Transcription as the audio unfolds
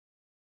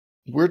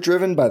We're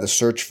driven by the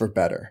search for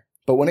better.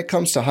 But when it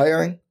comes to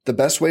hiring, the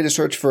best way to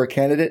search for a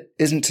candidate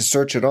isn't to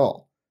search at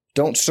all.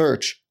 Don't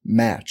search,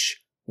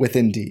 match with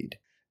Indeed.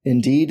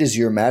 Indeed is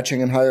your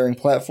matching and hiring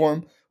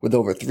platform with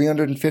over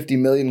 350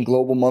 million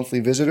global monthly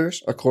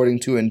visitors,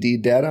 according to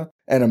Indeed data,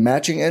 and a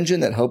matching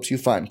engine that helps you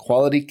find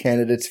quality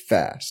candidates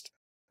fast.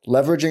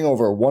 Leveraging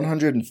over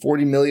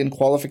 140 million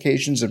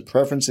qualifications and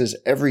preferences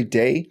every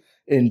day,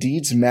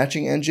 Indeed's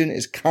matching engine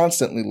is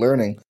constantly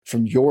learning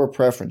from your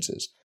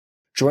preferences.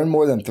 Join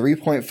more than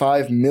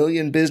 3.5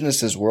 million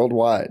businesses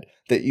worldwide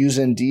that use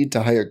Indeed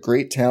to hire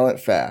great talent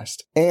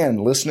fast.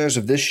 And listeners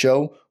of this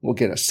show will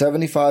get a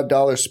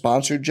 $75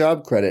 sponsored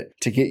job credit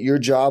to get your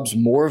jobs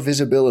more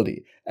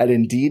visibility at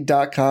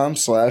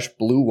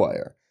Indeed.com/Blue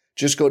Wire.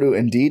 Just go to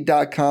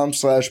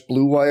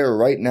Indeed.com/Blue Wire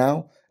right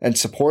now and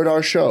support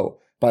our show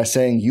by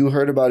saying you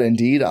heard about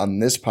Indeed on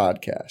this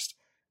podcast.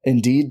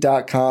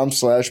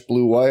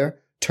 Indeed.com/Blue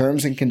Wire.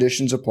 Terms and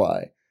conditions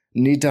apply.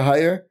 Need to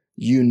hire?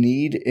 You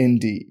need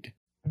Indeed.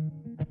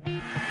 Back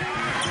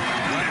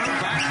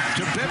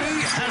to Bibby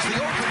has the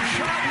open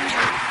shot.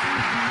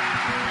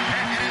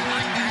 And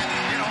like that,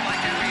 you know, like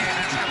NBA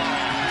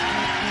basketball.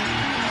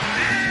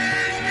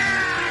 And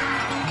now,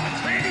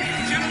 ladies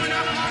and gentlemen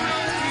of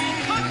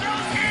Honolulu, put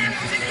those hands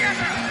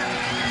together.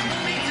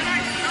 Only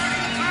tonight's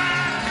starting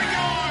five for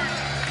your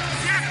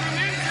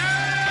Sacramento.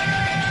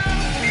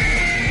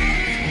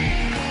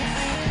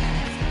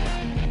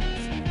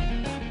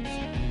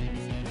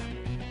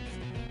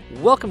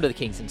 Welcome to the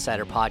Kings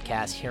Insider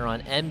Podcast here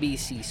on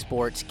NBC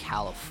Sports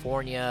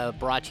California,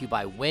 brought to you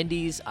by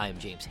Wendy's. I'm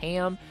James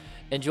Ham,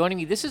 and joining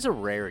me, this is a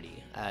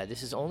rarity.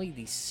 This is only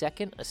the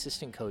second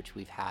assistant coach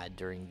we've had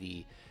during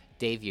the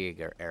Dave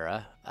Yeager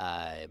era,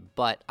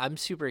 but I'm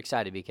super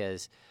excited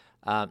because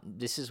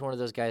this is one of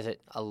those guys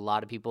that a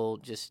lot of people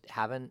just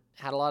haven't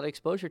had a lot of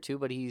exposure to,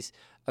 but he's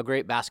a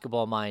great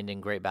basketball mind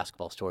and great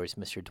basketball stories,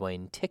 Mr.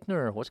 Duane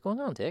Ticknor. What's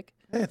going on, Tick?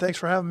 Hey, thanks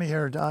for having me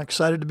here.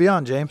 Excited to be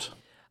on, James.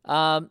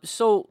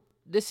 So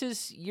this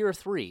is year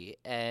 3,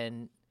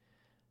 and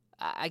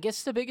I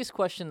guess the biggest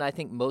question I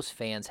think most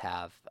fans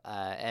have,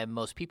 and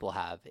most people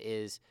have,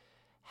 is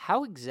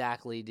how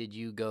exactly did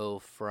you go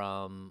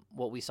from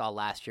what we saw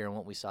last year and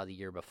what we saw the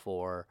year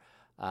before,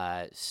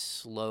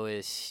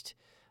 slowest,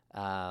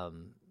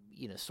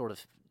 sort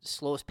of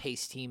slowest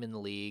paced team in the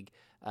league,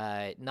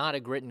 not a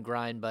grit and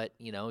grind, but,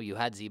 you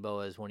had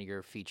Zebo as one of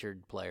your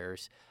featured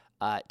players,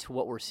 to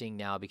what we're seeing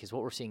now, because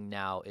what we're seeing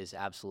now is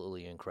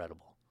absolutely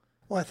incredible.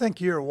 Well, I think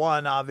year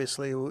one,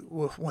 obviously,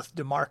 with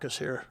DeMarcus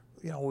here,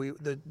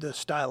 the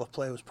style of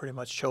play was pretty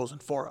much chosen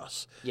for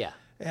us. Yeah.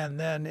 And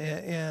then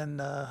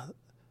in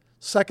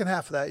second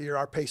half of that year,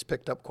 our pace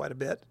picked up quite a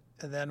bit.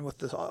 And then with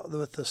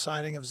the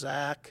signing of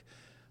Zach,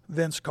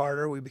 Vince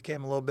Carter, we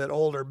became a little bit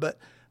older. But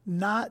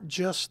not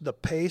just the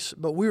pace,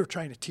 but we were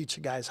trying to teach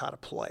the guys how to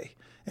play.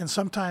 And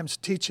sometimes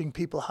teaching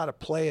people how to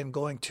play and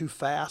going too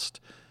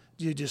fast,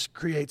 you just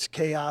creates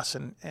chaos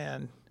and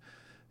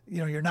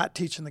you're not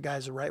teaching the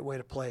guys the right way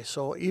to play.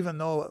 So even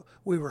though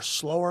we were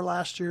slower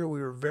last year, we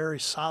were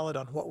very solid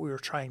on what we were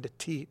trying to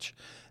teach.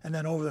 And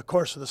then over the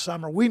course of the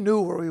summer, we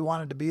knew where we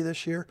wanted to be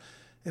this year.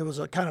 It was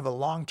a kind of a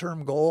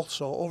long-term goal.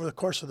 So over the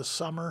course of the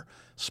summer,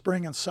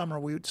 spring and summer,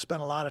 we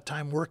spent a lot of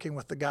time working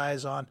with the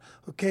guys on,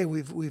 okay,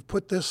 we've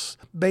put this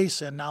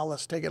base in, now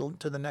let's take it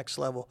to the next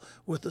level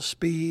with the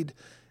speed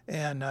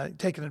and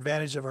taking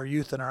advantage of our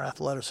youth and our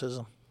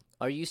athleticism.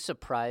 Are you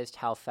surprised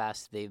how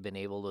fast they've been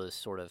able to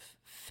sort of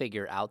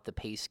figure out the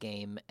pace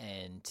game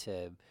and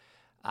to,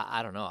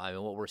 I don't know, I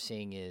mean, what we're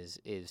seeing is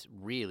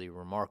really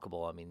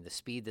remarkable. I mean, the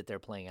speed that they're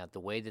playing at, the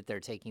way that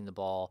they're taking the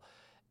ball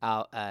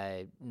out,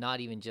 not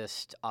even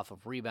just off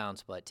of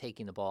rebounds, but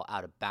taking the ball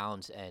out of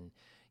bounds and,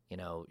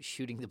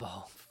 shooting the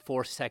ball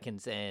 4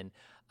 seconds in.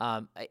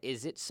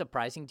 Is it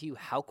surprising to you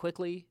how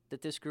quickly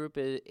that this group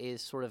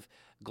is sort of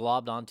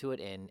globbed onto it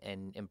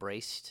and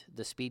embraced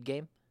the speed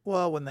game?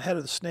 Well, when the head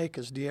of the snake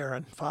is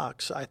De'Aaron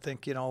Fox, I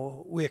think,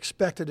 we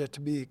expected it to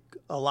be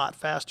a lot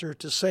faster.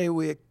 To say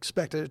we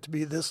expected it to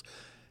be this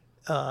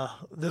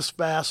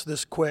fast,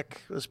 this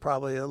quick was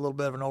probably a little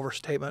bit of an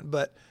overstatement.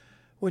 But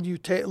when you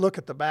look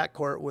at the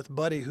backcourt with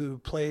Buddy,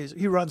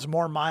 he runs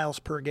more miles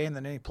per game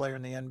than any player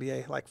in the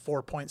NBA, like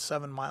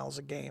 4.7 miles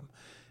a game.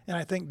 And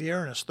I think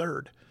De'Aaron is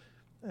third.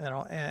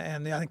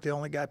 And I think the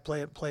only guy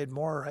played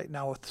more right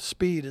now with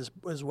speed is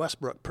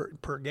Westbrook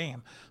per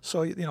game.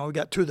 So we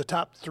got two of the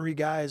top 3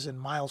 guys in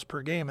miles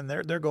per game, and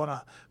they're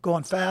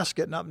going fast,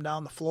 getting up and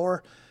down the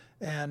floor,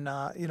 and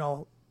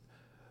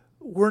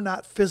we're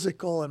not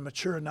physical and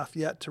mature enough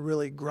yet to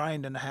really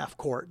grind in the half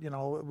court.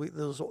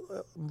 Those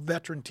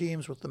veteran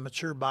teams with the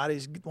mature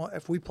bodies,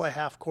 if we play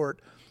half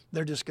court,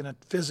 they're just going to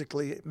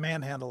physically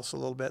manhandle us a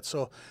little bit.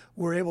 So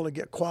we're able to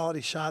get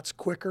quality shots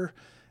quicker.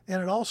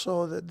 And it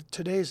also,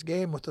 today's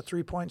game with the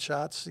three-point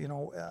shots,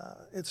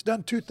 it's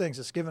done 2 things.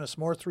 It's given us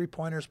more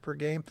three-pointers per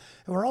game,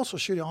 and we're also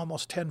shooting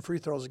almost 10 free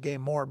throws a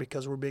game more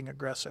because we're being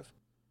aggressive.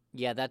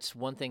 Yeah, that's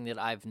one thing that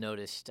I've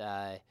noticed.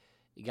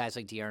 Guys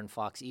like De'Aaron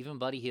Fox, even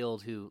Buddy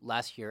Hield, who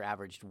last year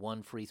averaged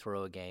 1 free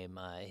throw a game,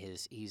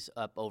 he's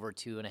up over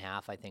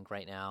 2.5, I think,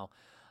 right now.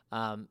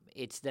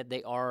 It's that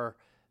they are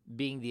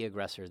being the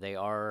aggressor. They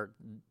are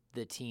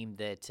the team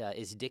that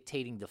is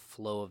dictating the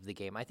flow of the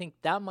game. I think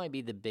that might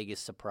be the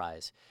biggest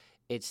surprise.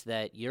 It's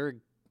that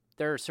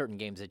there are certain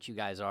games that you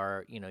guys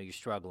are, you're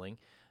struggling.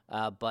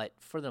 But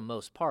for the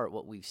most part,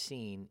 what we've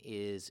seen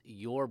is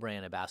your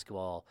brand of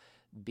basketball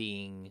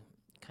being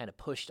kind of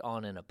pushed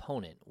on an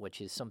opponent,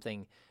 which is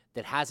something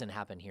that hasn't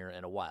happened here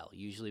in a while.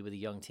 Usually with a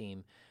young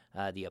team,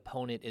 the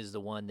opponent is the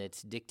one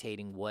that's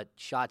dictating what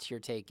shots you're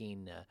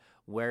taking,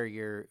 where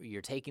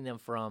you're taking them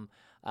from.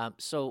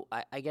 So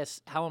I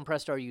guess how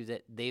impressed are you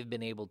that they've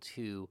been able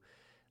to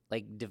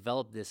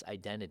develop this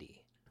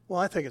identity? Well,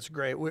 I think it's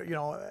great.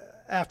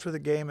 After the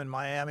game in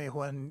Miami,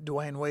 when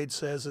Duane Wade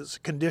says it's a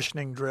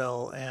conditioning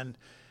drill, and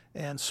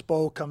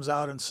Spo comes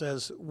out and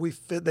says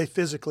they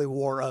physically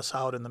wore us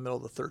out in the middle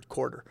of the third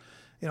quarter.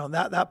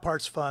 That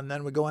part's fun.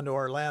 Then we go into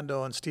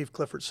Orlando, and Steve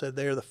Clifford said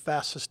they are the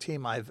fastest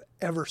team I've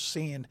ever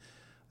seen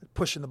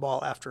pushing the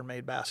ball after a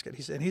made basket.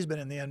 He's been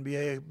in the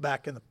NBA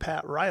back in the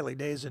Pat Riley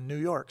days in New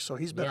York, so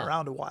he's been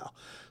around a while.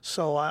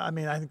 So, I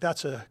think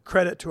that's a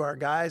credit to our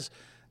guys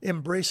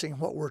embracing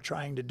what we're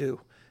trying to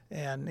do.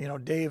 And,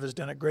 Dave has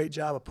done a great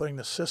job of putting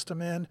the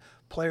system in.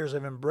 Players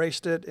have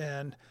embraced it.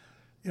 And,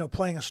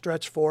 playing a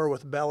stretch four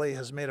with Belly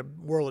has made a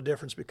world of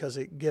difference because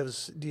it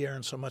gives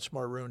De'Aaron so much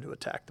more room to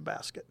attack the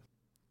basket.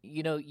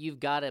 You've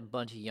got a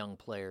bunch of young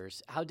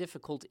players. How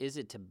difficult is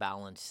it to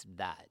balance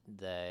that,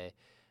 the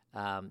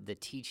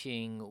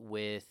teaching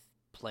with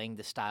playing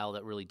the style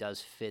that really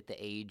does fit the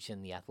age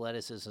and the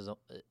athleticism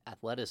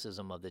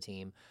of the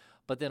team,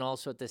 but then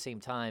also at the same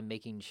time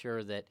making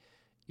sure that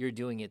you're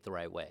doing it the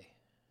right way?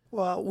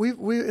 Well,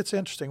 it's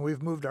interesting.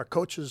 We've moved our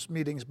coaches'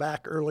 meetings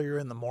back earlier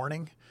in the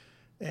morning,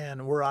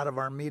 and we're out of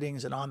our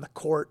meetings and on the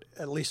court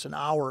at least an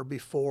hour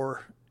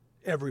before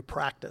every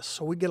practice.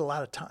 So we get a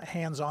lot of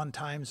hands-on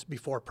times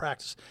before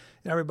practice.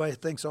 And everybody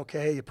thinks,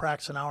 okay, you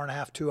practice an hour and a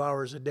half, 2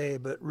 hours a day,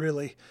 but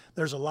really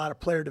there's a lot of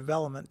player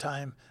development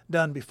time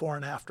done before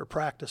and after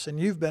practice. And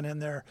you've been in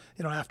there,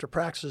 after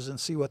practices and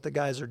see what the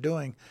guys are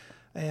doing.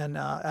 And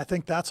I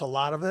think that's a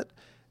lot of it.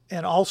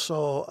 And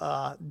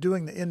also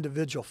doing the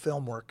individual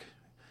film work.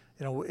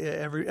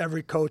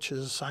 Every coach has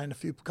assigned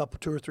couple,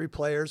 2 or 3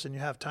 players, and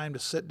you have time to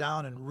sit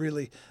down and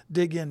really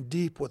dig in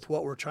deep with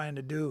what we're trying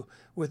to do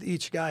with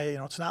each guy.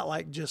 It's not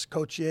like just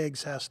Coach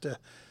Yeggs has to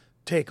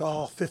take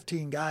all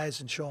 15 guys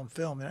and show them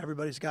film. And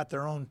everybody's got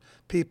their own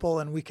people,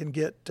 and we can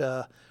get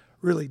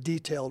really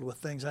detailed with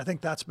things. And I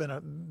think that's been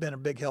a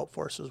big help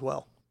for us as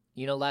well.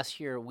 Last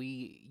year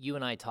you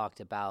and I talked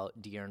about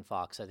De'Aaron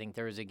Fox. I think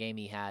there was a game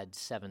he had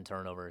 7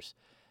 turnovers.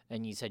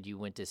 And you said you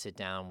went to sit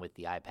down with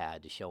the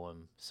iPad to show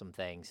him some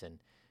things, and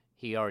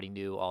he already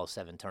knew all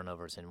 7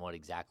 turnovers and what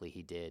exactly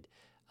he did.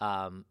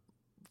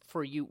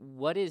 For you,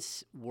 what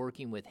is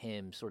working with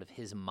him, sort of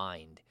his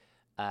mind,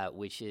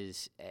 which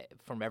is,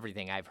 from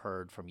everything I've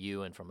heard from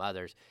you and from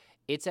others,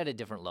 it's at a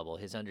different level.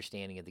 His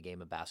understanding of the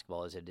game of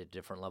basketball is at a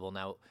different level.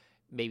 Now,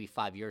 maybe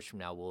 5 years from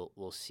now,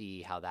 we'll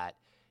see how that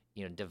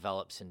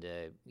develops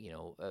into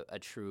a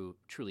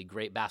truly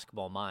great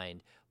basketball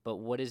mind. But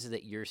what is it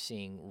that you're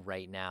seeing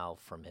right now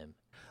from him?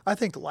 I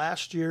think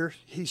last year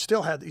he's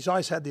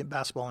always had the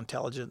basketball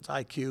intelligence,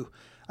 IQ.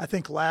 I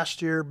think last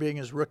year, being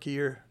his rookie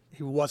year,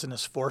 he wasn't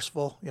as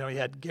forceful. He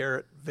had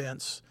Garrett,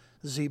 Vince,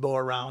 Zebo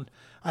around.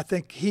 I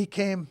think he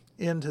came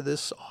into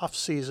this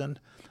offseason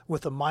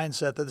with a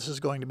mindset that this is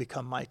going to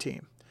become my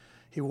team.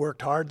 He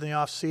worked hard in the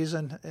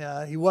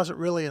offseason. He wasn't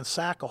really in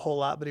SAC a whole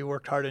lot, but he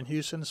worked hard in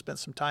Houston, spent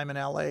some time in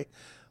L.A.,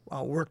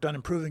 worked on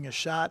improving his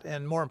shot,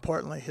 and more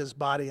importantly, his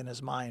body and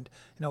his mind.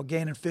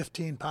 Gaining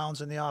 15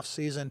 pounds in the off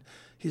season,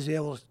 he's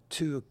able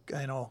to,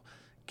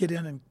 get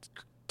in and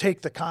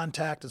take the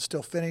contact and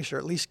still finish, or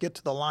at least get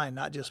to the line,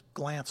 not just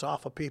glance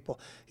off of people.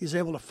 He's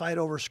able to fight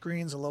over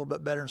screens a little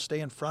bit better and stay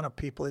in front of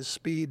people. His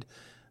speed,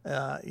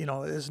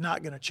 is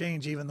not going to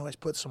change, even though he's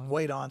put some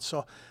weight on.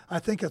 So I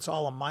think it's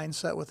all a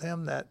mindset with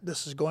him that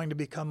this is going to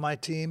become my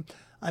team.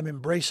 I'm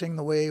embracing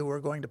the way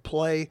we're going to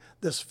play.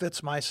 This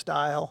fits my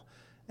style.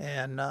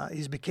 And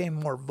he's became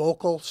more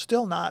vocal,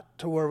 still not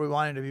to where we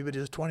want him to be, but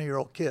he's a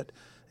 20-year-old kid,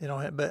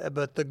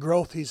 but the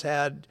growth he's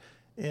had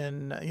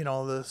in,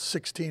 the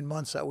 16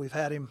 months that we've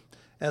had him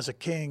as a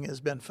king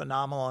has been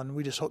phenomenal. And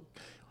we just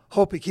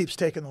hope he keeps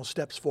taking those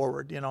steps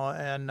forward,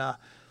 and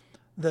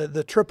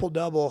the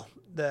triple-double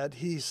that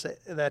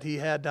he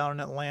had down in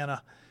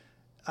Atlanta,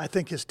 I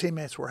think his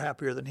teammates were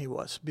happier than he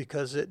was,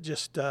 because it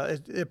just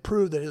it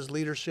proved that his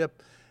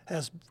leadership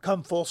has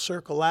come full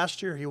circle.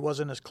 Last year he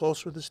wasn't as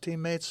close with his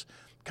teammates,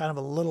 kind of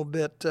a little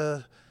bit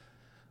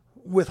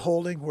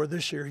withholding, where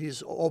this year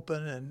he's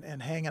open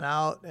and hanging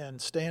out and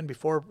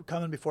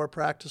coming before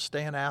practice,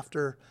 staying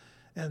after.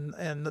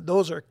 And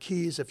those are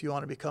keys if you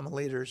want to become a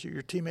leader.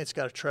 Your teammates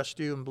got to trust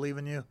you and believe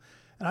in you.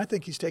 And I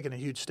think he's taken a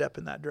huge step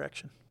in that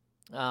direction.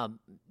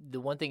 The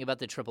one thing about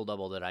the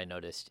triple-double that I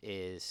noticed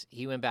is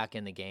he went back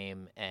in the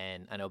game,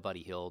 and I know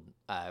Buddy Hield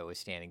was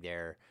standing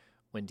there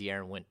when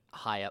De'Aaron went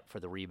high up for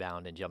the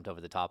rebound and jumped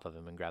over the top of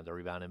him and grabbed the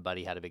rebound, and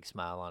Buddy had a big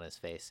smile on his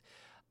face.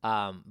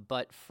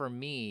 But for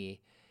me,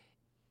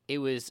 it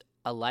was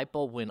a light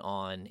bulb went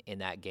on in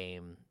that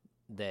game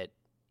that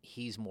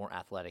he's more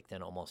athletic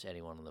than almost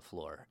anyone on the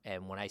floor.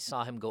 And when I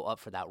saw him go up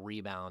for that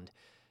rebound,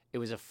 it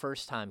was the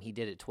first time, he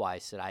did it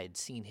twice, that I had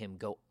seen him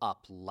go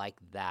up like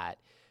that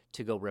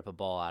to go rip a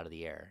ball out of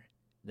the air.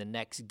 The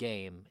next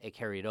game, it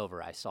carried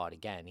over. I saw it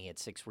again. He had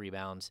 6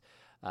 rebounds.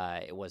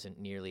 It wasn't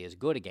nearly as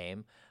good a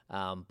game,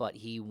 but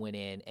he went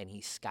in and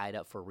he skied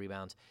up for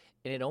rebounds.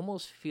 And it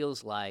almost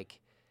feels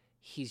like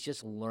he's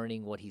just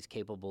learning what he's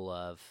capable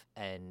of,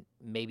 and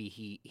maybe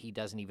he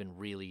doesn't even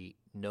really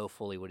know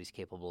fully what he's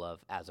capable of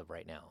as of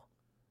right now.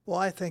 Well,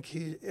 I think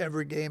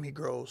every game he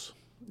grows,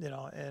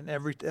 and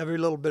every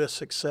little bit of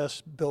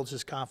success builds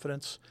his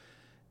confidence.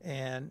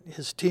 And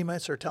his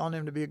teammates are telling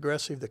him to be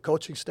aggressive. The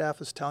coaching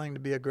staff is telling him to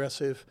be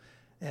aggressive,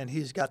 and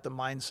he's got the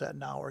mindset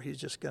now where he's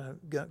just going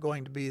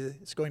to be.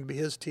 It's going to be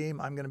his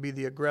team. I'm going to be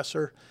the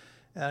aggressor.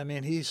 And I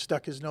mean, he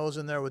stuck his nose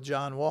in there with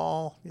John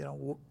Wall.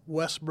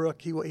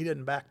 Westbrook. He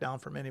didn't back down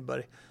from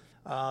anybody.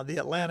 The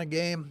Atlanta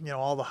game.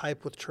 All the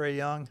hype with Trae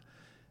Young,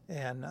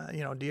 and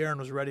De'Aaron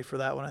was ready for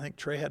that one. I think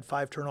Trae had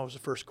 5 turnovers the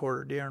first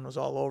quarter. De'Aaron was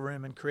all over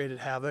him and created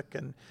havoc.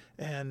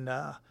 And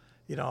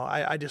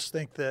I just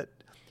think that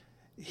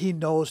he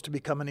knows to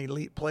become an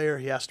elite player,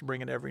 he has to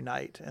bring it every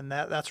night, and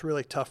that's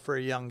really tough for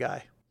a young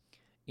guy.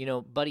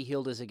 Buddy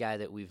Hield is a guy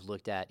that we've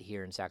looked at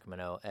here in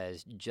Sacramento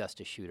as just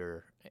a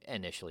shooter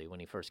initially when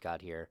he first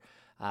got here.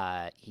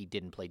 He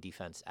didn't play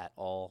defense at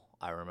all.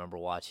 I remember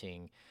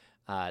watching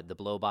the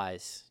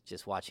blow-bys,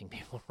 just watching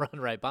people run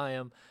right by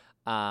him.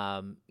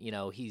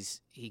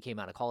 He came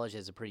out of college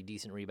as a pretty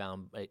decent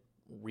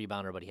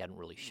rebounder, but he hadn't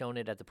really shown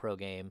it at the pro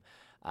game.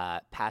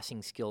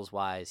 Passing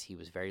skills-wise, he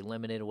was very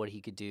limited in what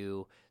he could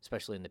do,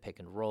 especially in the pick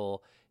and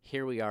roll.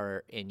 Here we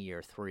are in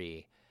year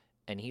 3,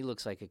 and he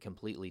looks like a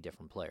completely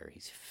different player.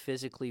 He's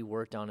physically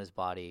worked on his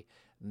body.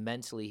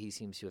 Mentally, he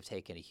seems to have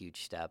taken a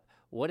huge step.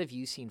 What have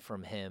you seen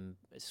from him,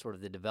 sort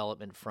of the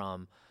development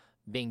from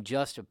being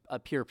just a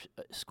pure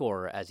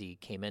scorer as he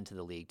came into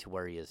the league to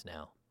where he is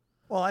now?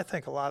 Well, I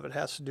think a lot of it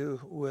has to do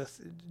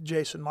with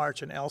Jason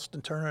March and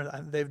Elston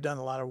Turner. They've done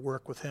a lot of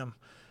work with him.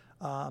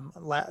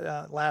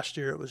 Last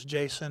year it was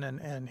Jason,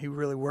 and he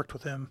really worked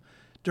with him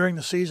during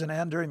the season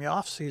and during the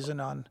off season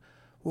on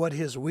what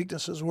his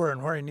weaknesses were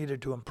and where he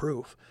needed to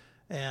improve.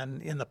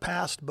 And in the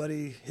past,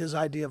 his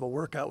idea of a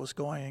workout was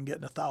going and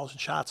getting 1,000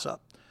 shots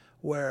up,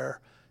 where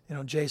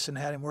Jason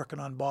had him working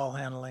on ball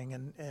handling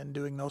and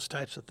doing those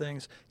types of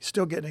things. He's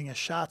still getting his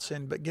shots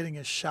in, but getting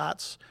his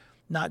shots,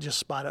 not just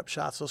spot up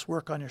shots. Let's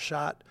work on your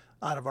shot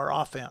out of our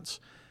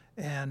offense.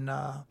 And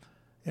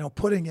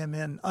putting him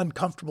in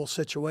uncomfortable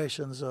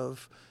situations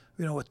of,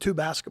 with 2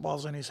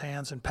 basketballs in his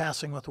hands and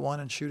passing with one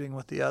and shooting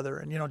with the other,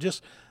 and,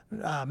 just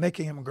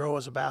making him grow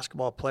as a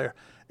basketball player.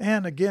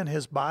 And again,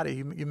 his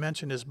body, you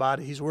mentioned his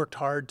body. He's worked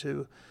hard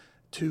to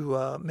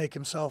make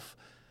himself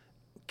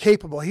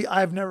capable.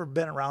 I've never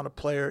been around a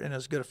player in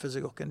as good a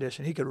physical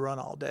condition. He could run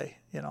all day,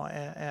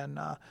 and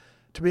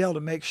to be able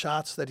to make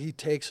shots that he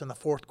takes in the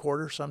fourth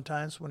quarter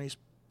sometimes when he's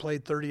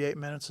played 38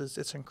 minutes,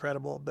 it's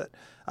incredible. But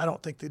I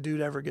don't think the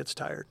dude ever gets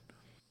tired.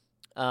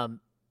 The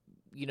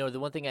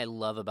one thing I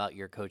love about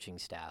your coaching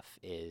staff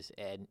is,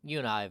 and you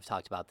and I have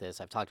talked about this,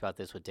 I've talked about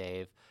this with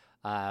Dave,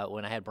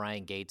 when I had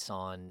Brian Gates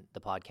on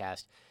the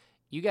podcast,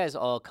 you guys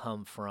all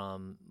come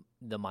from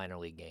the minor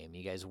league game.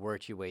 You guys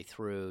worked your way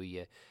through,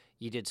 you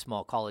did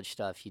small college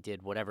stuff, you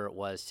did whatever it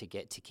was to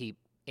keep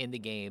in the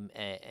game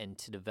and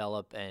to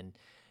develop, and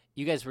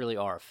you guys really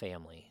are a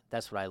family.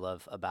 That's what I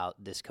love about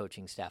this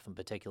coaching staff in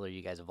particular.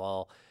 You guys have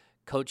all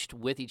coached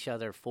with each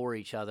other, for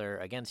each other,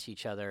 against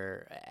each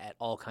other at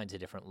all kinds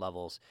of different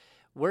levels.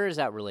 Where is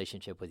that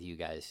relationship with you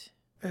guys?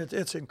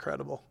 It's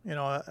incredible.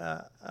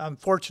 I'm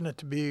fortunate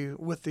to be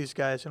with these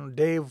guys.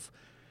 Dave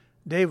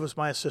was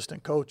my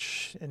assistant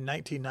coach in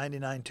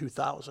 1999,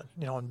 2000,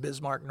 in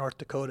Bismarck, North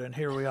Dakota. And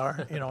here we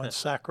are, in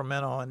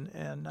Sacramento.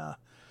 And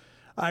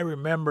I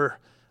remember,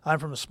 I'm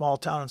from a small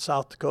town in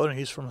South Dakota, and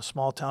he's from a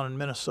small town in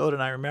Minnesota.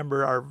 And I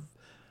remember our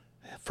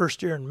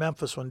first year in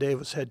Memphis when Dave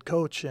was head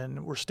coach,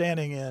 and we're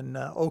standing in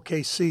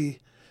OKC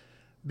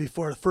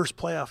before the first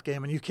playoff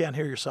game, and you can't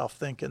hear yourself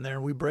thinking there.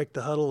 And we break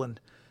the huddle, and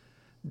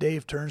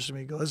Dave turns to me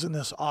and goes, "Isn't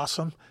this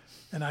awesome?"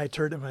 And I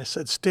turned to him and I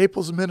said,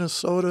 "Staples,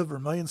 Minnesota,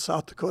 Vermillion,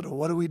 South Dakota,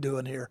 what are we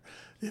doing here?"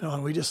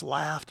 And we just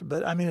laughed.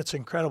 But, I mean, it's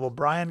incredible.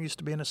 Brian used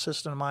to be an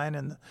assistant of mine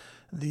in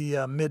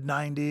the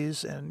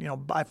mid-'90s, and,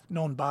 I've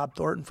known Bob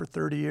Thornton for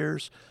 30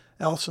 years.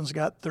 Elson's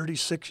got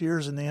 36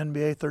 years in the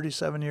NBA,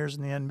 37 years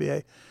in the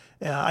NBA.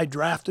 I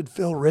drafted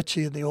Phil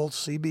Ritchie in the old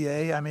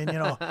CBA. I mean,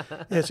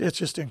 it's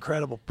just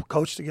incredible.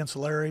 Coached against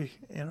Larry,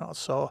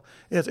 so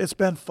it's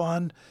been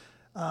fun.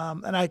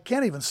 And I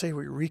can't even say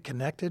we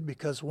reconnected,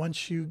 because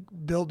once you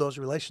build those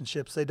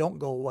relationships, they don't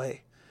go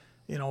away.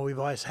 We've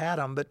always had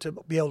them, but to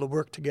be able to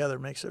work together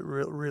makes it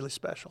really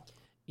special.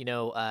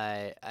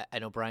 I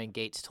know Brian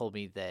Gates told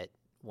me that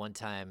one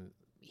time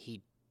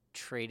he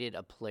traded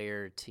a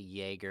player to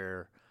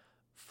Jaeger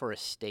for a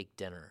steak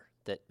dinner,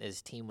 that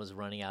his team was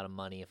running out of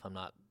money, if I'm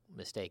not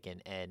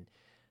mistaken. And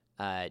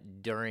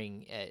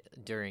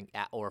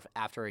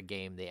after a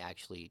game, they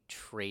actually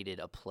traded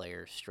a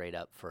player straight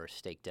up for a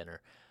steak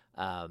dinner.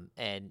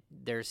 And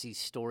there's these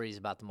stories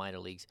about the minor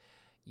leagues.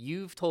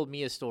 You've told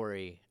me a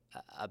story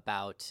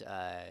about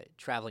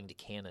traveling to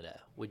Canada.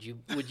 Would you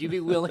be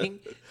willing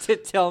to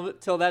tell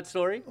that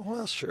story?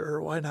 Well, sure,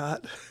 why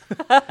not?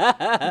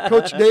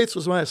 Coach Gates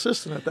was my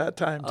assistant at that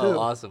time too. Oh,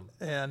 awesome!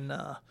 And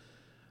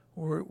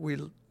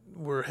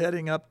we're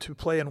heading up to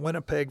play in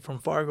Winnipeg from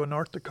Fargo,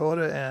 North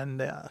Dakota,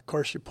 and of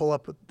course you pull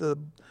up at the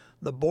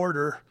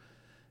border,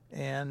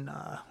 and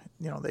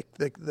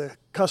the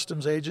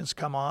customs agents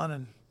come on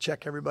and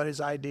check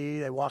everybody's ID.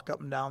 They walk up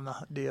and down the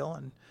deal,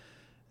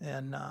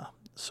 and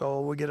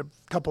so we get a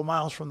couple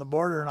miles from the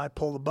border, and I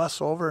pull the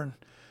bus over, and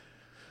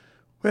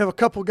we have a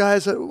couple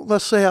guys that,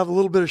 let's say, have a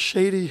little bit of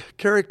shady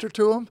character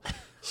to them.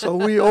 So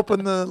we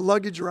open the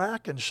luggage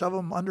rack and shove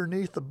them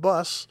underneath the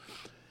bus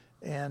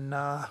and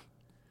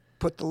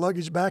put the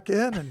luggage back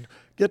in and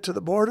get to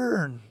the border,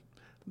 and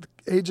the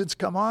agents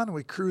come on.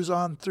 We cruise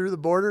on through the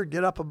border,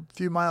 get up a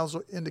few miles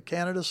into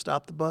Canada,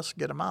 stop the bus,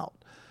 get them out.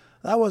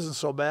 That wasn't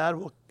so bad.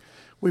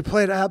 We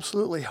played an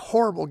absolutely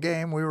horrible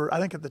game. I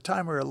think at the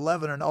time we were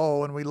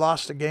 11-0, and we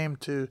lost a game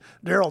to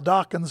Daryl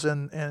Dawkins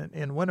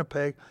in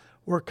Winnipeg.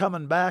 We're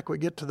coming back. We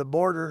get to the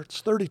border. It's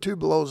 32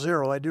 below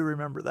zero. I do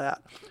remember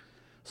that.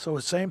 So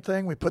the same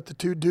thing. We put the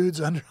two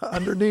dudes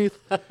underneath,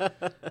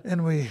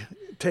 and we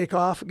take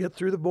off and get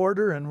through the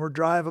border, and we're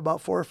drive about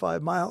 4 or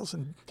 5 miles.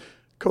 And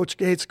Coach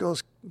Gates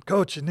goes,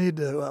 "Coach, you need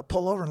to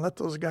pull over and let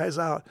those guys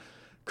out."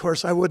 Of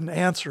course, I wouldn't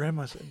answer him.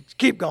 I said,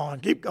 keep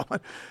going.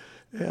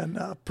 And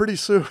pretty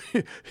soon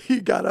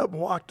he got up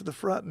and walked to the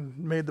front and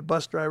made the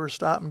bus driver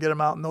stop and get them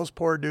out. And those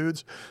poor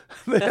dudes,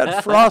 they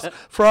had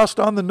frost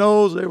on the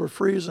nose. They were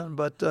freezing.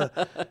 But,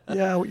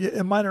 yeah,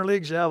 in minor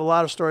leagues you have a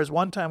lot of stories.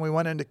 One time we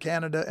went into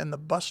Canada and the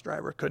bus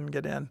driver couldn't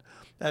get in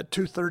at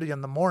 2:30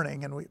 in the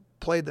morning, and we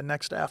played the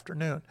next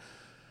afternoon.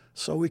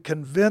 So we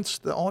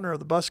convinced the owner of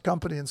the bus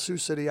company in Sioux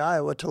City,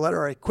 Iowa, to let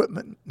our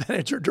equipment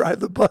manager drive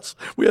the bus.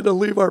 We had to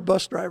leave our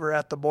bus driver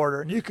at the border.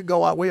 And you could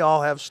go out. We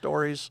all have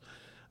stories.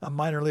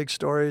 Minor league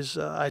stories.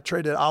 I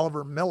traded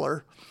Oliver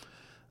Miller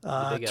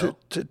to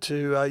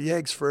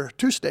Yeggs for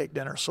 2 steak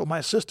dinners, so my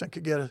assistant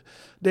could get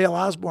Dale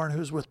Osborne,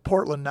 who's with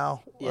Portland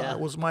now,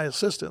 was my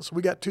assistant. So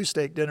we got 2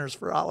 steak dinners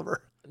for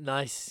Oliver.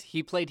 Nice.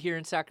 He played here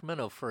in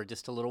Sacramento for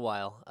just a little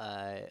while.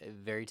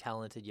 Very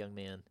talented young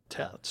man.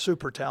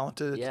 Super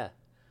talented. Yeah.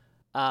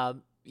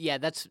 Yeah,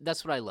 that's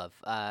what I love.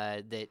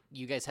 That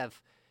you guys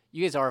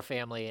are a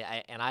family,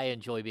 and I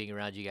enjoy being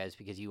around you guys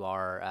because you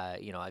are,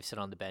 I've sit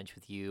on the bench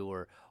with you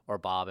or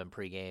Bob in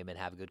pregame and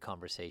have good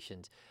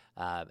conversations,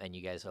 and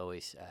you guys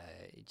always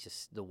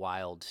just the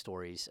wild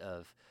stories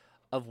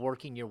of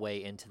working your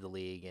way into the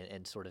league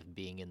and sort of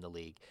being in the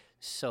league.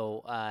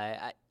 So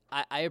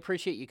I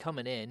appreciate you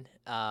coming in.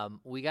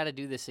 We got to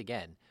do this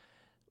again.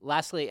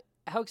 Lastly,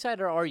 how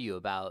excited are you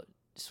about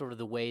sort of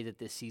the way that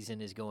this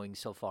season is going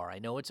so far? I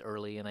know it's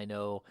early, and I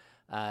know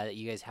that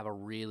you guys have a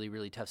really,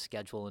 really tough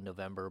schedule in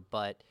November,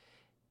 but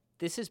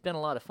this has been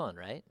a lot of fun,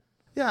 right?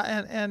 Yeah,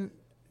 and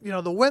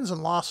the wins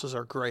and losses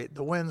are great.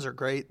 The wins are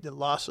great. The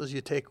losses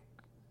you take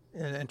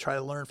and try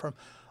to learn from.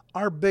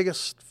 Our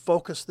biggest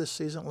focus this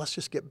season, let's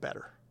just get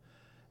better.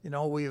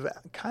 We've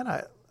kind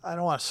of, I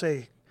don't want to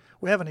say,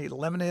 we haven't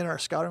eliminated our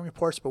scouting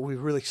reports, but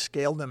we've really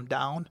scaled them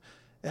down.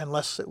 And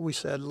let's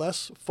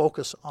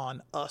focus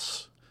on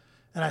us.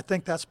 And I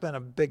think that's been a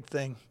big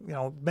thing,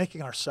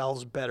 making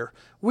ourselves better.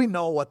 We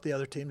know what the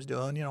other team's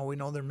doing. We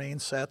know their main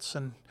sets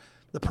and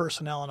the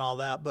personnel and all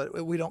that,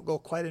 but we don't go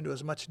quite into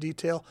as much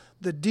detail.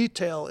 The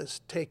detail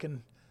is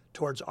taken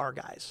towards our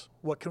guys.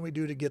 What can we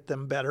do to get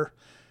them better?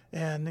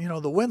 And,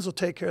 the wins will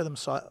take care of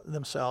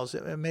themselves.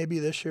 It may be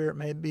this year, it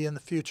may be in the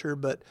future,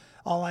 but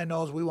all I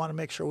know is we want to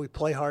make sure we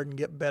play hard and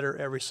get better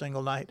every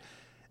single night.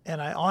 And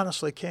I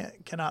honestly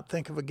cannot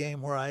think of a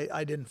game where I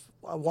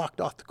walked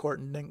off the court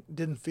and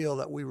didn't feel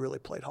that we really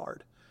played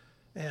hard.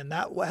 And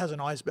that hasn't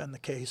always been the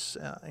case,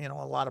 a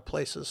lot of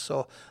places.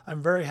 So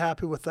I'm very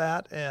happy with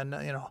that. And,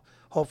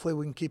 hopefully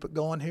we can keep it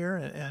going here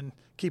and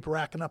keep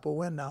racking up a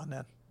win now and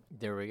then.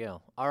 There we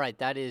go. All right,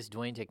 that is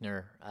Duane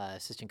Ticknor,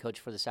 assistant coach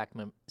for the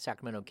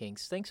Sacramento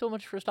Kings. Thanks so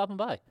much for stopping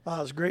by. It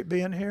was great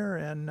being here.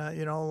 And,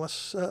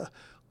 let's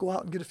go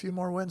out and get a few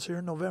more wins here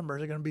in November.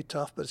 They're going to be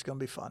tough, but it's going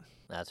to be fun.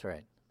 That's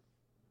right.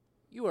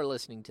 You are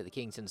listening to the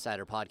Kings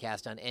Insider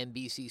Podcast on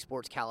NBC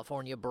Sports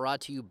California,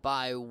 brought to you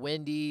by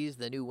Wendy's.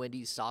 The new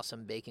Wendy's Sauce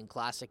and Bacon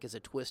Classic is a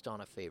twist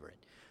on a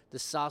favorite. The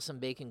Sauce and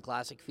Bacon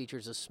Classic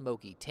features a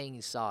smoky,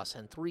 tangy sauce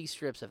and 3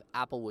 strips of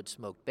applewood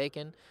smoked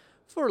bacon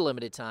for a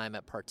limited time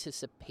at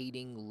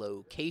participating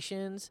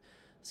locations.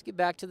 Let's get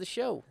back to the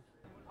show.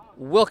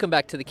 Welcome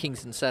back to the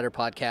Kings Insider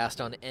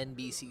Podcast on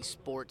NBC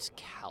Sports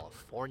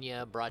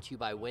California, brought to you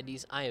by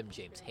Wendy's. I am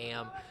James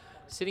Ham,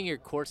 sitting here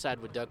courtside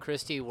with Doug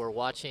Christie. We're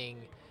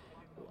watching...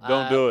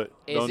 Don't do it.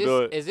 Don't do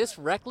it. Is this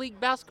rec league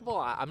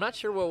basketball? I'm not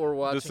sure what we're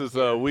watching. This is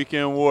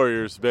Weekend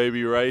Warriors,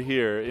 baby, right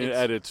here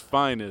at its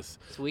finest.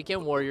 It's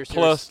Weekend Warriors.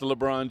 Plus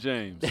LeBron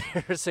James.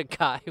 There's a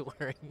guy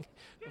wearing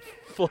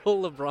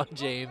full LeBron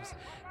James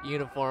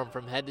uniform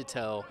from head to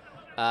toe.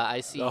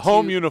 I see The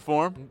home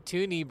uniform.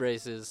 2 knee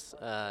braces.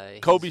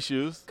 Kobe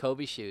shoes.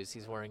 Kobe shoes.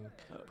 He's wearing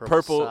purple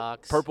Purple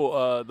socks.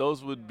 Purple.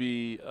 Those would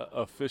be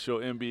official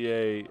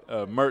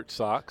NBA merch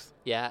socks.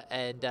 Yeah,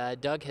 and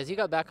Doug, has he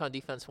got back on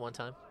defense one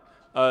time?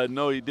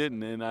 No, he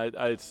didn't. And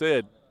I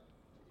said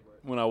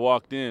when I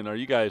walked in, are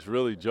you guys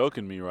really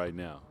joking me right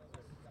now?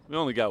 We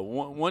only got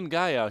one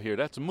guy out here.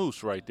 That's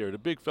Moose right there, the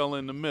big fella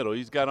in the middle.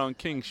 He's got on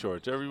king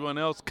shorts. Everyone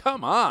else,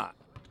 come on.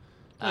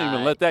 Don't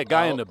even let that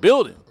guy in the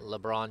building.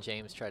 LeBron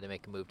James tried to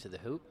make a move to the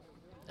hoop,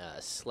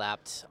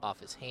 slapped off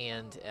his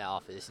hand,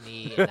 off his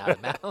knee, and out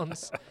of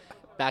bounds.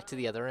 Back to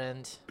the other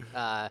end.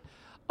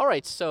 All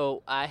right,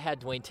 so I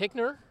had Duane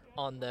Ticknor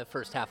on the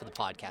first half of the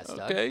podcast,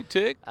 Doug. Okay,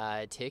 Tick.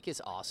 Tick is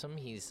awesome.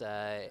 He's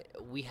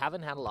we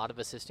haven't had a lot of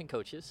assistant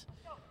coaches.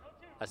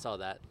 I saw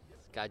that.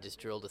 Guy just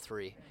drilled a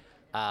 3.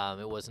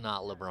 It was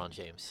not LeBron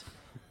James.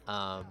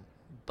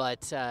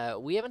 But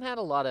we haven't had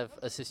a lot of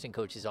assistant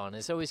coaches on.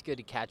 It's always good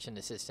to catch an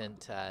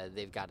assistant.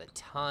 They've got a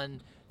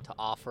ton to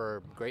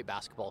offer, great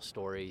basketball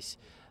stories.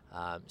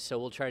 So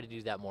we'll try to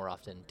do that more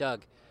often.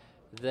 Doug,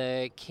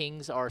 the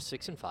Kings are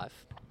 6-5.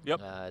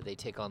 Yep. They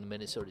take on the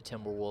Minnesota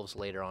Timberwolves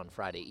later on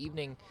Friday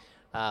evening.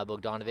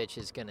 Bogdanovich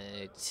is going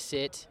to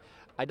sit.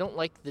 I don't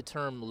like the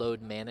term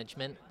load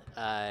management.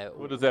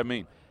 What does that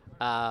mean?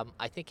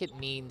 I think it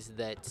means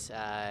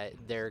that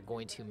they're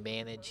going to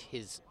manage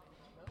his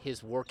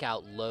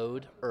workout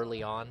load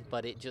early on,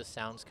 but it just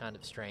sounds kind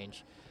of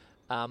strange.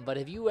 But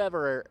have you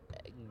ever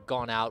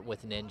gone out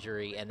with an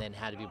injury and then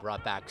had to be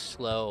brought back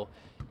slow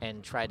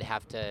and tried to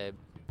have to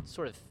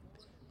sort of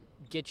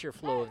get your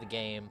flow of the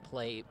game,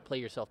 play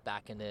yourself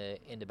back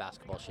into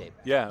basketball shape?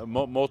 Yeah,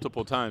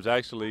 multiple times.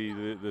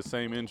 Actually, the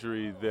same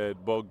injury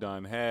that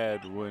Bogdan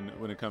had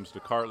when it comes to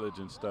cartilage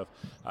and stuff,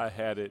 I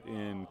had it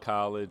in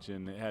college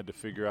and had to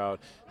figure out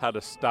how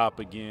to stop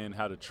again,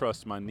 how to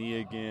trust my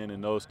knee again,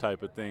 and those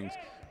type of things.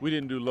 We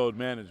didn't do load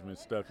management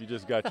stuff. You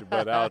just got your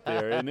butt out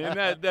there. And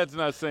that's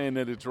not saying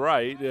that it's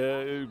right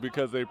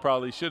because they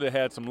probably should have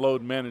had some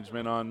load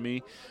management on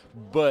me.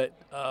 But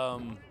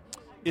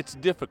it's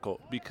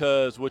difficult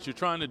because what you're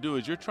trying to do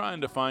is you're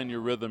trying to find your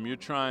rhythm. You're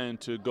trying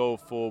to go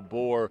full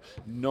bore,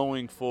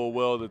 knowing full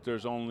well that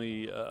there's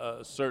only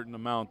a certain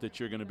amount that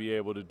you're going to be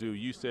able to do.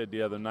 You said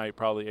the other night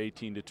probably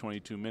 18 to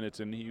 22 minutes,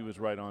 and he was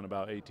right on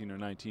about 18 or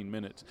 19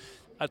 minutes.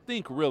 I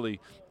think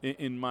really,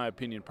 in my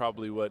opinion,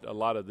 probably what a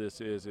lot of this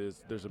is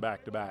there's a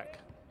back-to-back.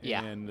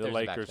 Yeah, and the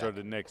Lakers are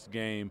the next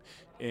game.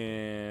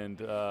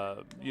 And,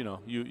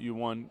 you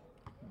won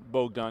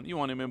Bogdan. You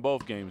want him in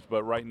both games,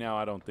 but right now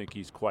I don't think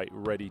he's quite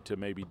ready to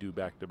maybe do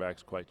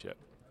back-to-backs quite yet.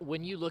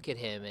 When you look at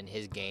him and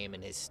his game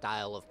and his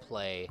style of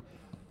play,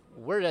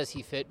 where does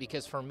he fit?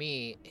 Because for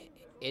me,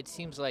 it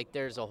seems like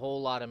there's a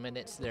whole lot of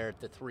minutes there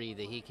at the 3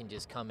 that he can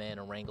just come in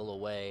and wrangle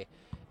away.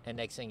 And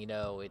next thing you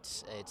know,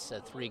 it's a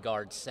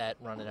 3-guard set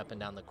running up and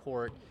down the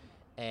court,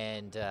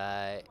 and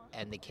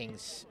the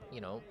Kings,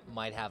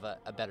 might have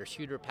a better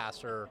shooter,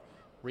 passer,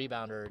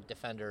 rebounder,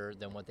 defender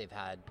than what they've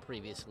had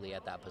previously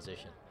at that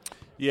position.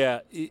 Yeah,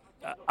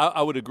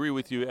 I would agree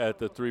with you at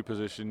the 3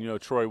 position.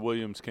 Troy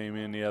Williams came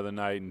in the other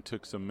night and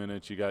took some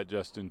minutes. You got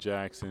Justin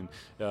Jackson.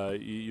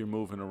 You're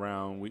moving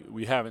around.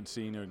 We haven't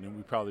seen, and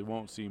we probably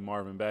won't see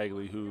Marvin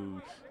Bagley,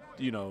 who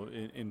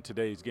in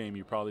today's game,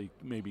 you probably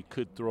maybe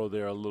could throw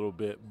there a little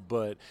bit,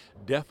 but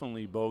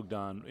definitely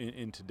Bogdan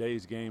in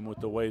today's game with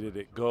the way that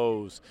it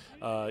goes,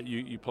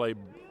 you play.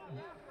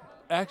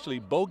 Actually,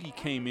 Bogey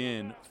came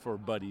in for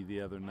Buddy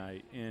the other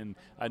night, and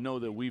I know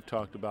that we've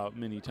talked about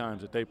many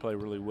times that they play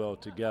really well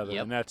together,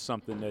 Yep. and that's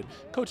something that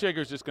Coach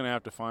Egger's just going to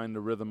have to find the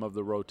rhythm of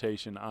the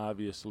rotation,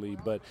 obviously,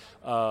 but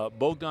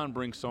Bogdan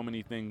brings so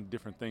many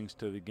different things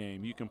to the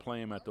game. You can play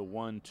him at the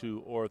 1,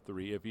 2, or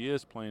 3. If he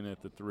is playing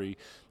at the 3,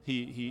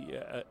 he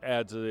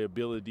adds the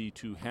ability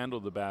to handle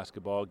the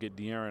basketball, get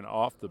De'Aaron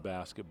off the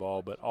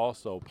basketball, but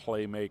also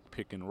make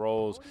pick and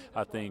rolls.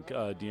 I think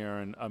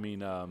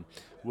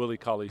Willie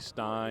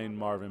Cauley-Stein,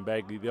 Marvin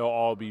Bagley, they'll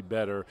all be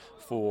better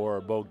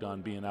for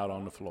Bogdan being out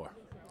on the floor.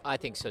 I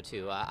think so,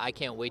 too. I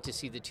can't wait to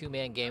see the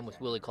 2-man game with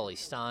Willie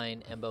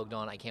Cauley-Stein and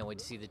Bogdan. I can't wait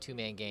to see the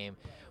 2-man game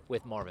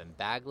with Marvin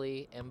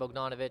Bagley and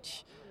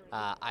Bogdanovich.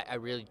 I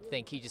really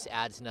think he just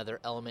adds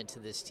another element to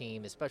this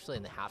team, especially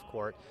in the half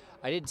court.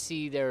 I did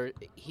see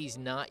he's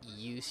not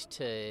used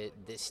to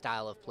this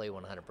style of play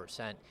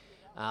 100%.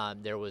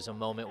 There was a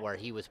moment where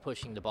he was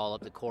pushing the ball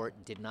up the court,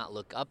 did not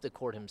look up the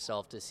court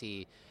himself to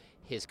see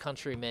his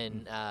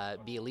countryman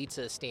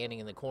Bielitsa standing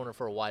in the corner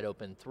for a wide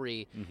open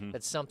 3. Mm-hmm.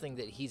 That's something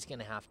that he's going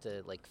to have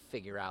to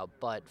figure out.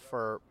 But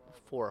for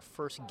a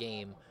first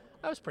game,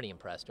 I was pretty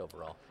impressed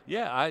overall.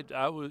 Yeah,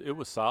 it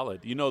was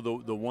solid.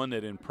 The one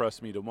that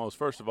impressed me the most,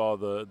 first of all,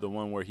 the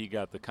one where he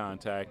got the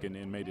contact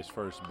and made his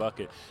first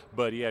bucket,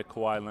 but he had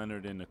Kawhi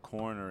Leonard in the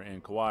corner,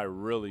 and Kawhi,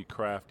 really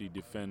crafty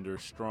defender,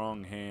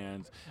 strong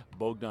hands.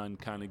 Bogdan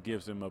kind of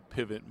gives him a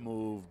pivot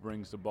move,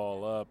 brings the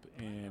ball up,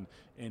 and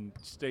and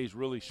stays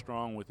really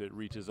strong with it,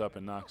 reaches up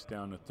and knocks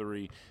down the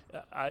three.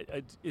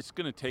 It's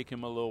going to take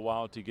him a little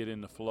while to get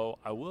in the flow.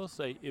 I will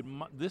say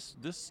this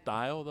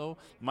style, though,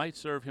 might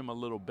serve him a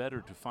little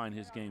better to find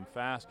his game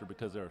faster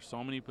because there are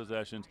so many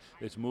possessions.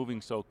 It's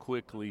moving so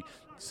quickly.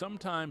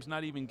 Sometimes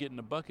not even getting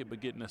a bucket, but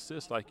getting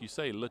assists, like you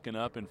say, looking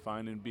up and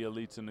finding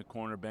Bielitsa in the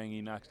corner, bang,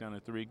 he knocks down a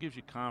three. It gives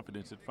you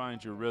confidence. It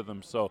finds your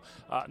rhythm. So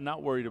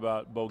not worried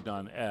about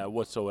Bogdan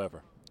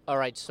whatsoever. All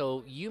right,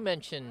 so you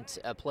mentioned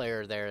a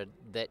player there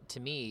that, to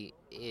me,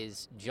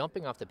 is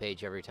jumping off the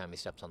page every time he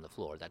steps on the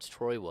floor. That's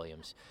Troy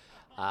Williams.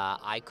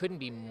 I couldn't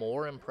be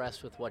more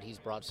impressed with what he's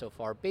brought so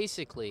far.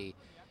 Basically,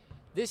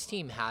 this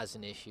team has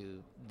an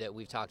issue that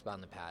we've talked about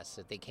in the past,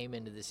 that they came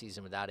into the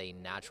season without a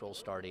natural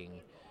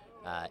starting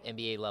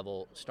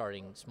NBA-level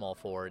starting small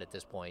forward at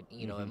this point.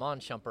 You know, Iman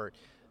Shumpert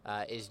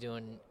is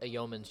doing a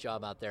yeoman's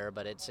job out there,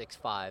 but at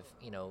 6'5",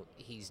 you know,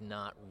 he's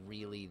not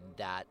really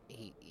that.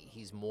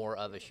 He's more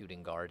of a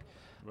shooting guard.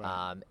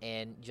 Right.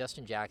 And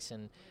Justin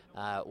Jackson,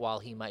 while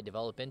he might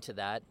develop into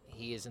that,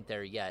 he isn't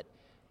there yet.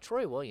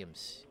 Troy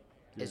Williams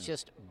has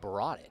just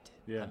brought it.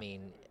 Yeah. I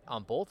mean,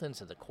 on both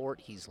ends of the court,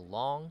 he's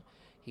long.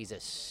 He's a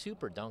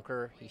super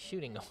dunker. He's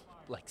shooting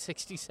like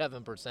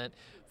 67%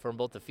 from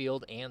both the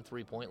field and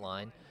three-point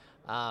line.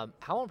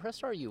 How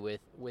impressed are you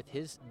with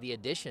the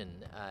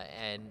addition,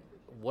 and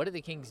what do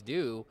the Kings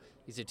do?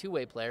 He's a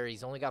two-way player.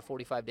 He's only got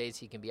 45 days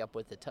he can be up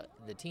with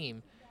the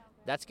team.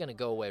 That's going to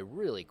go away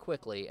really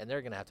quickly, and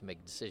they're going to have to make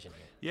a decision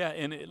here. Yeah,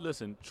 and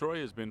listen, Troy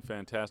has been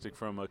fantastic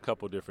from a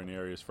couple different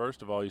areas.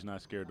 First of all, he's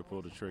not scared to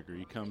pull the trigger.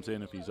 He comes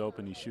in, if he's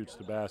open, he shoots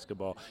the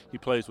basketball. He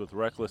plays with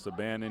reckless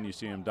abandon. You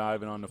see him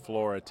diving on the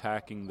floor,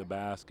 attacking the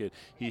basket.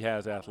 He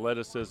has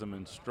athleticism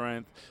and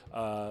strength.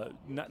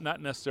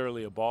 Not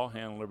necessarily a ball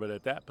handler, but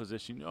at that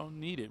position, you don't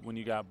need it when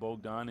you got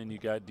Bogdan and you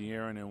got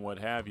De'Aaron and what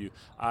have you.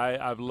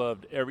 I've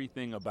loved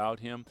everything about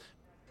him.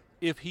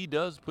 If he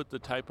does put the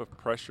type of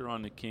pressure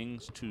on the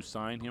Kings to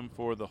sign him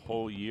for the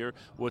whole year,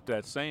 what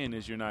that's saying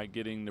is you're not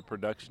getting the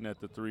production at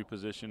the three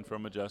position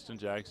from a Justin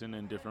Jackson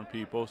and different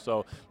people.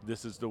 So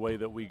this is the way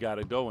that we got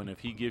to go. And if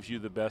he gives you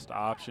the best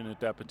option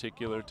at that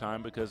particular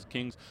time, because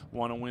Kings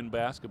want to win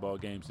basketball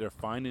games, they're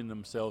finding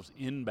themselves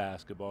in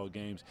basketball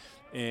games.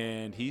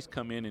 And he's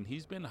come in and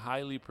he's been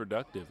highly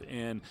productive.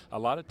 And a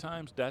lot of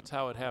times that's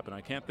how it happened.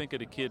 I can't think of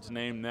the kid's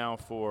name now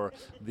for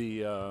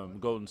the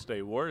Golden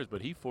State Warriors,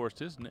 but he forced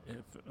his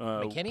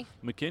McKinney,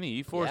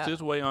 he forced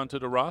his way onto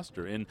the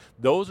roster. And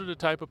those are the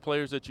type of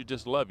players that you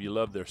just love. You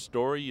love their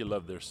story, you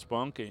love their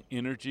spunk,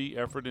 energy,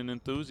 effort, and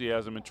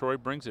enthusiasm, and Troy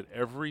brings it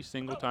every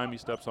single time he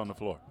steps on the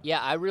floor.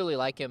 Yeah, I really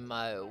like him.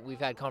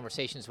 We've had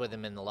conversations with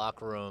him in the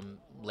locker room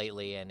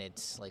lately, and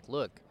it's like,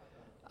 look,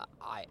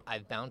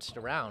 I've bounced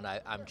around.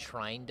 I'm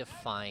trying to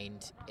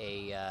find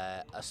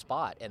a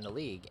spot in the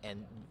league,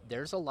 and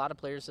there's a lot of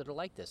players that are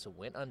like this who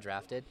went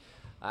undrafted.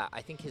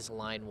 I think his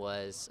line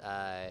was,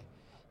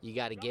 you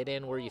got to get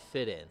in where you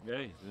fit in.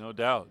 Yeah, no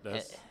doubt.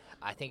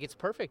 I think it's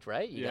perfect,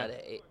 right? You got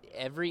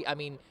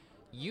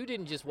you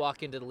didn't just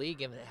walk into the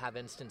league and have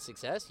instant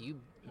success. You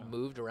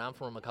moved around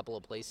from a couple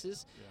of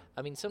places. Yeah.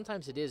 I mean,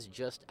 sometimes it is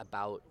just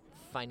about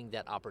finding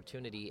that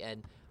opportunity,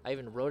 and I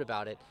even wrote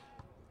about it.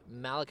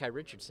 Malachi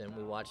Richardson,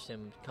 we watched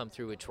him come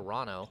through with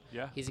Toronto.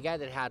 Yeah. He's a guy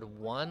that had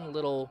one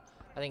little,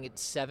 I think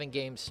it's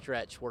 7-game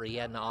stretch where he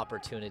had an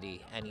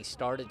opportunity and he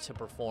started to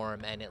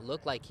perform, and it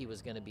looked like he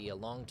was going to be a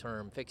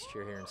long-term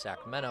fixture here in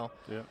Sacramento.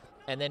 Yeah.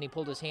 And then he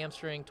pulled his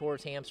hamstring, tore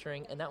his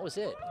hamstring, and that was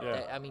it.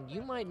 Yeah. I mean,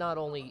 you might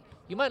only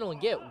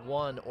get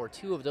one or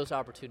two of those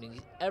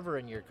opportunities ever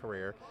in your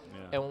career.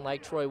 Yeah. And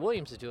like Troy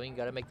Williams is doing, you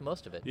got to make the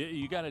most of it.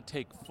 You got to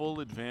take full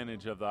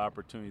advantage of the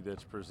opportunity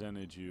that's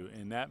presented you,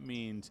 and that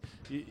means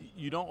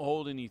you don't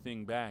hold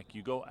anything back.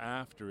 You go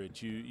after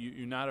it.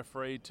 You're not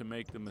afraid to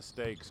make the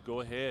mistakes.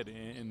 Go ahead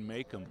and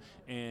make them.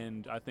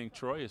 And I think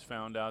Troy has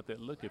found out that,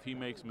 look, if he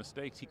makes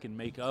mistakes, he can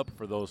make up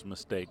for those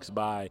mistakes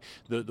by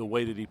the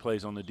way that he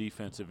plays on the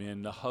defensive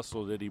end, the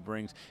hustle that he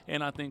brings.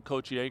 And I think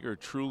Coach Yeager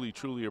truly,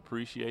 truly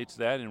appreciates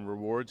that and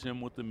rewards him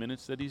with the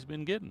minutes that he's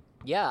been getting.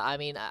 Yeah, I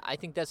mean, I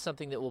think that's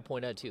something that we'll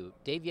point out, too.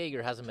 Dave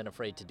Yeager hasn't been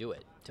afraid to do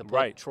it, to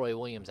put Troy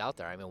Williams out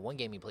there. I mean, one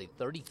game he played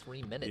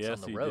 33 minutes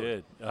on the road.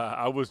 Yes, he did.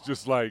 I was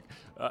just like,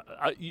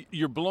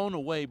 you're blown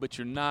away, but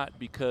you're not,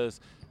 because,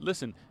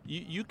 listen,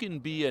 you can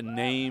be a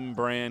name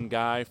brand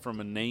guy from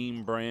a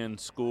name brand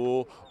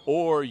school,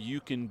 or you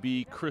can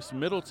be Chris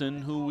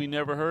Middleton, who we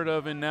never heard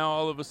of, and now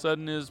all of a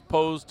sudden is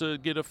posed to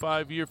get a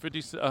 5-year,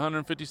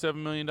 $157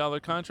 million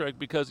contract,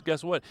 because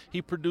guess what?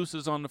 He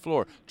produces on the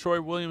floor.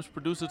 Troy Williams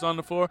produces on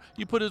the floor.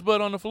 You put his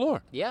butt on the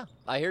floor. Yeah,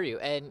 I hear you.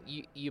 And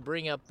you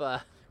bring up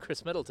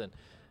Chris Middleton.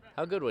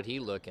 How good would he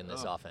look in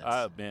this offense?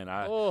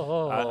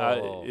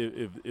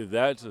 If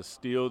that's a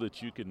steal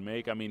that you can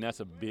make, I mean, that's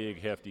a big,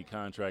 hefty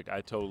contract.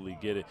 I totally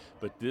get it.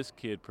 But this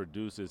kid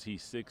produces.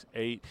 He's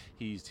 6'8".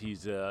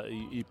 He's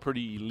a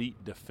pretty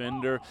elite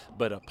defender,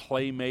 but a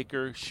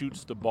playmaker.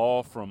 Shoots the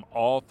ball from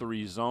all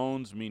three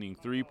zones, meaning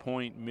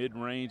three-point,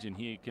 mid-range, and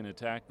he can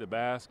attack the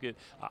basket.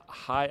 A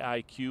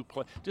high IQ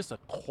play. Just a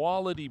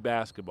quality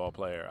basketball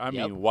player. I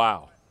mean,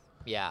 wow.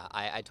 Yeah,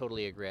 I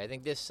totally agree. I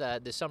think this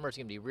summer is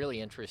going to be really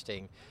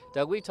interesting.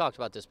 Doug, we've talked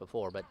about this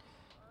before, but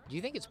do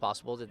you think it's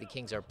possible that the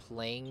Kings are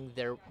playing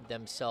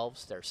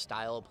themselves, their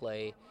style of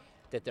play,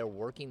 that they're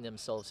working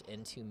themselves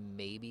into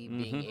maybe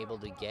being able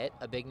to get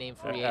a big name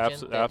free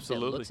agent that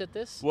looks at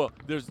this? Well,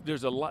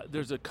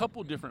 there's a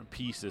couple different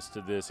pieces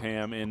to this,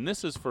 Ham, and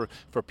this is for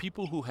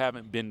people who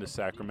haven't been to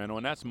Sacramento,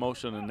 and that's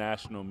most of the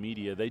national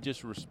media. They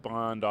just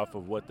respond off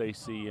of what they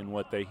see and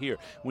what they hear.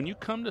 When you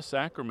come to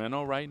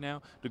Sacramento right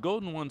now, the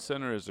Golden One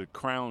Center is a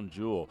crown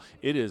jewel.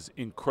 It is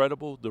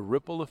incredible. The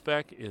ripple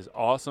effect is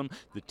awesome.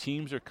 The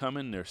teams are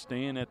coming. They're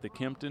staying at the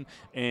Kempton,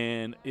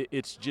 and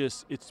it's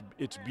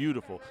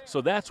beautiful.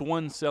 So that's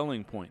one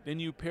selling point. Then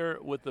you pair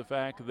it with the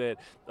fact that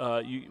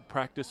you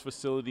practice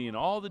facility and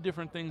all the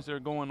different things that are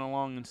going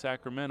along in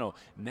Sacramento.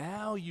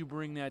 Now you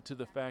bring that to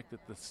the fact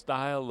that the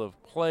style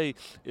of play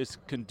is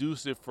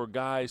conducive for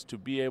guys to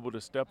be able to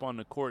step on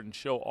the court and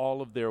show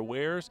all of their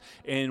wares.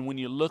 And when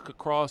you look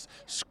across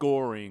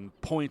scoring,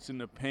 points in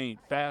the paint,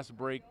 fast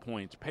break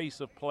points, pace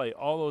of play,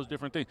 all those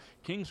different things,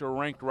 Kings are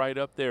ranked right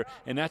up there.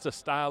 And that's a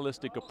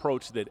stylistic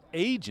approach that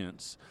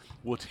agents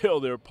will tell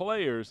their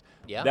players,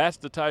 that's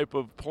the type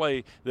of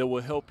play that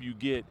will help you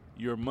get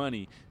your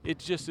money.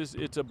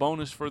 It's a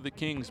bonus for the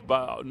Kings,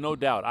 but no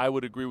doubt. I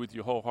would agree with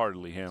you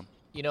wholeheartedly, Ham.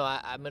 You know,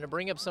 I'm going to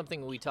bring up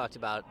something I talked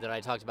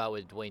about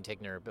with Duane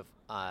Ticknor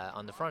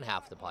on the front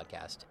half of the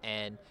podcast,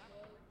 and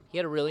he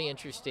had a really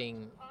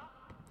interesting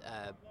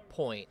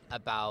point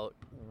about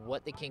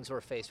what the Kings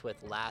were faced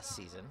with last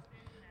season.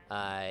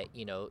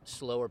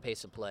 Slower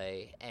pace of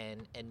play,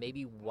 and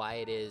maybe why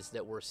it is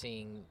that we're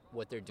seeing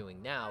what they're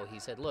doing now. He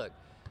said, look,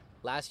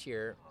 last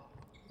year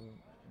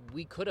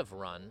we could have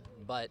run,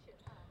 but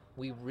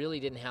we really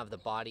didn't have the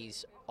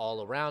bodies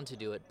all around to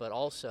do it, but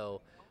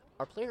also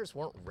our players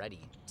weren't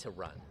ready to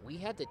run. We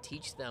had to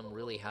teach them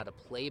really how to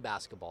play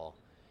basketball,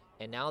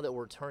 and now that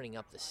we're turning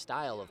up the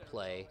style of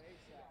play,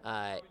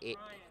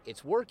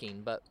 it's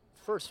working, but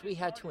first we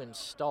had to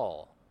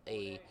install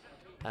the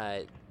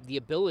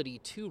ability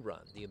to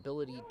run, the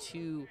ability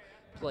to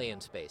play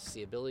in space,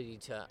 the ability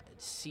to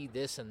see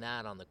this and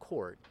that on the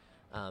court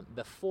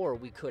before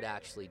we could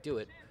actually do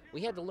it.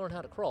 We had to learn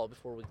how to crawl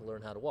before we could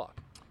learn how to walk.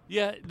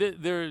 Yeah,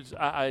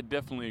 I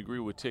definitely agree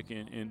with Tick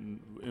in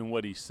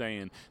what he's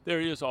saying. There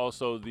is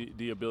also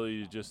the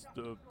ability to just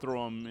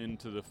throw them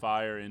into the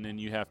fire, and then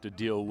you have to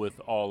deal with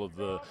all of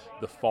the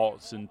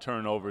faults and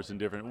turnovers and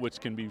different, which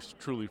can be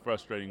truly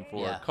frustrating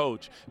for a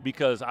coach.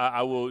 Because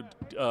I will,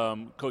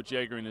 Coach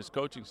Yeager and his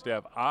coaching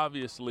staff,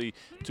 obviously,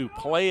 to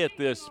play at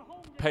this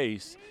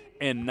pace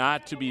and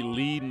not to be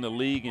leading the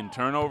league in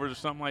turnovers or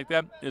something like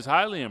that is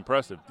highly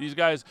impressive. These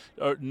guys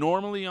are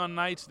normally on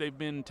nights they've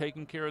been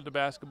taking care of the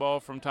basketball.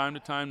 From time to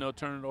time they'll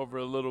turn it over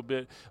a little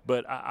bit,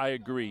 but I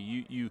agree.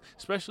 You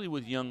especially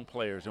with young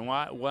players, and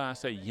when I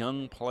say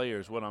young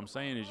players, what I'm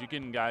saying is you're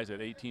getting guys at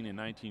 18 and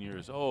 19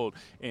 years old,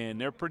 and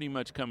they're pretty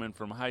much coming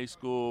from high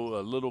school,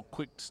 a little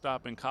quick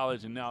stop in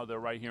college, and now they're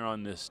right here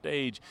on this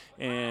stage,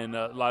 and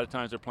a lot of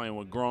times they're playing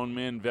with grown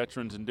men,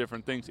 veterans, and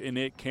different things, and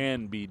it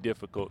can be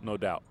difficult, no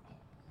doubt.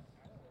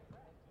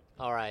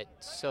 All right,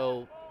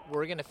 so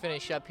we're going to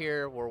finish up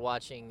here. We're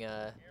watching,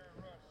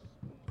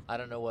 I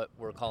don't know what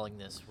we're calling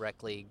this,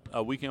 Rec League.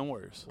 Weekend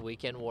Warriors.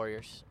 Weekend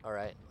Warriors. All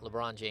right,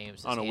 LeBron James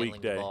is on a handling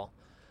weekday. The ball.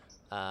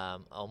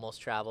 Almost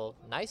travel.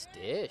 Nice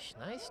dish.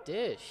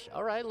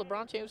 All right,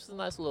 LeBron James with a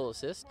nice little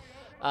assist.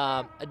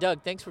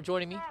 Doug, thanks for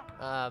joining me.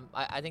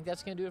 I think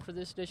that's going to do it for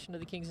this edition of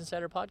the Kings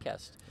Insider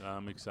Podcast.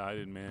 I'm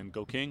excited, man.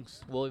 Go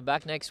Kings. We'll be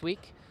back next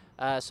week.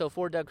 So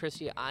for Doug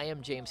Christie, I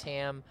am James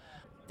Ham.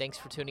 Thanks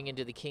for tuning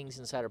into the Kings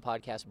Insider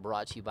Podcast,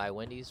 brought to you by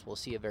Wendy's. We'll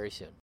see you very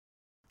soon.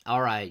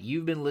 All right,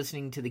 you've been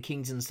listening to the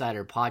Kings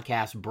Insider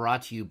Podcast,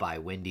 brought to you by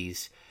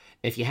Wendy's.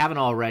 If you haven't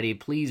already,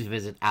 please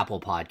visit Apple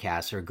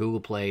Podcasts or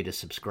Google Play to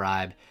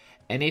subscribe.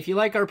 And if you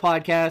like our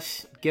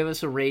podcast, give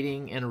us a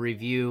rating and a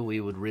review. We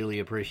would really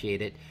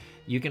appreciate it.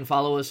 You can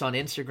follow us on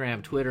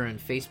Instagram, Twitter, and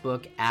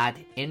Facebook at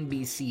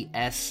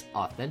NBCS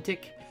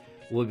Authentic.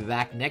 We'll be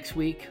back next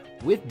week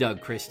with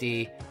Doug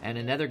Christie and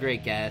another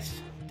great guest.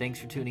 Thanks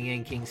for tuning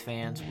in, Kings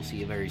fans. We'll see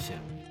you very soon.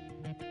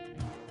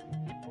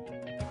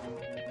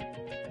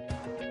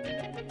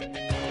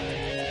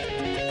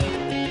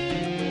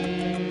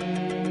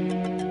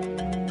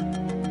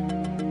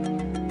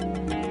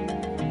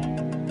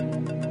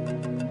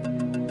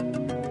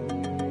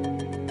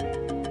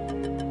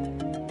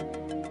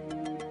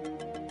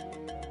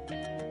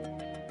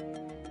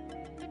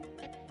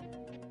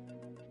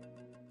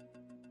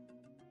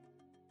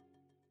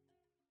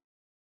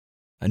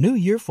 A new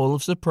year full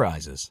of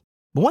surprises.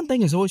 But one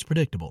thing is always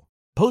predictable.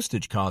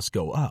 Postage costs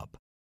go up.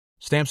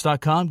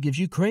 Stamps.com gives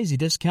you crazy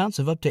discounts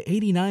of up to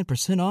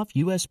 89% off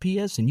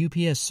USPS and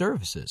UPS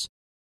services.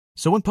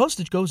 So when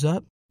postage goes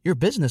up, your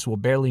business will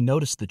barely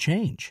notice the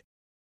change.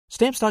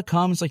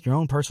 Stamps.com is like your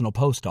own personal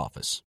post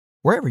office,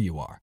 wherever you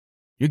are.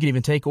 You can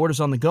even take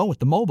orders on the go with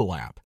the mobile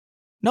app.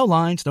 No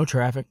lines, no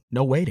traffic,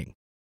 no waiting.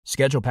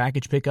 Schedule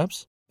package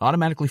pickups,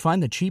 automatically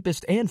find the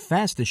cheapest and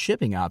fastest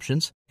shipping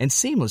options, and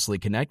seamlessly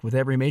connect with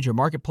every major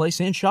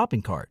marketplace and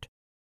shopping cart.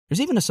 There's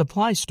even a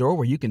supply store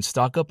where you can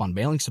stock up on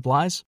mailing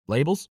supplies,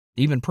 labels,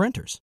 even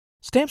printers.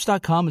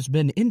 Stamps.com has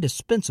been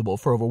indispensable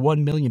for over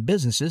 1 million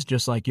businesses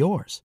just like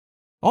yours.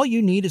 All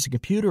you need is a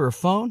computer or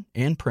phone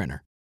and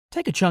printer.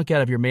 Take a chunk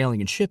out of your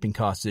mailing and shipping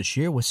costs this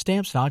year with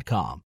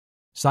Stamps.com.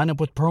 Sign up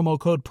with promo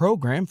code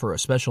PROGRAM for a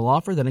special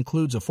offer that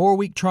includes a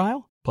 4-week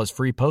trial, plus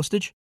free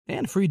postage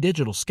and free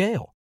digital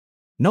scale.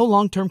 No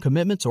long-term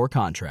commitments or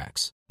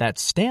contracts.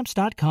 That's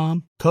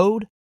Stamps.com,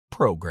 code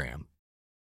PROGRAM.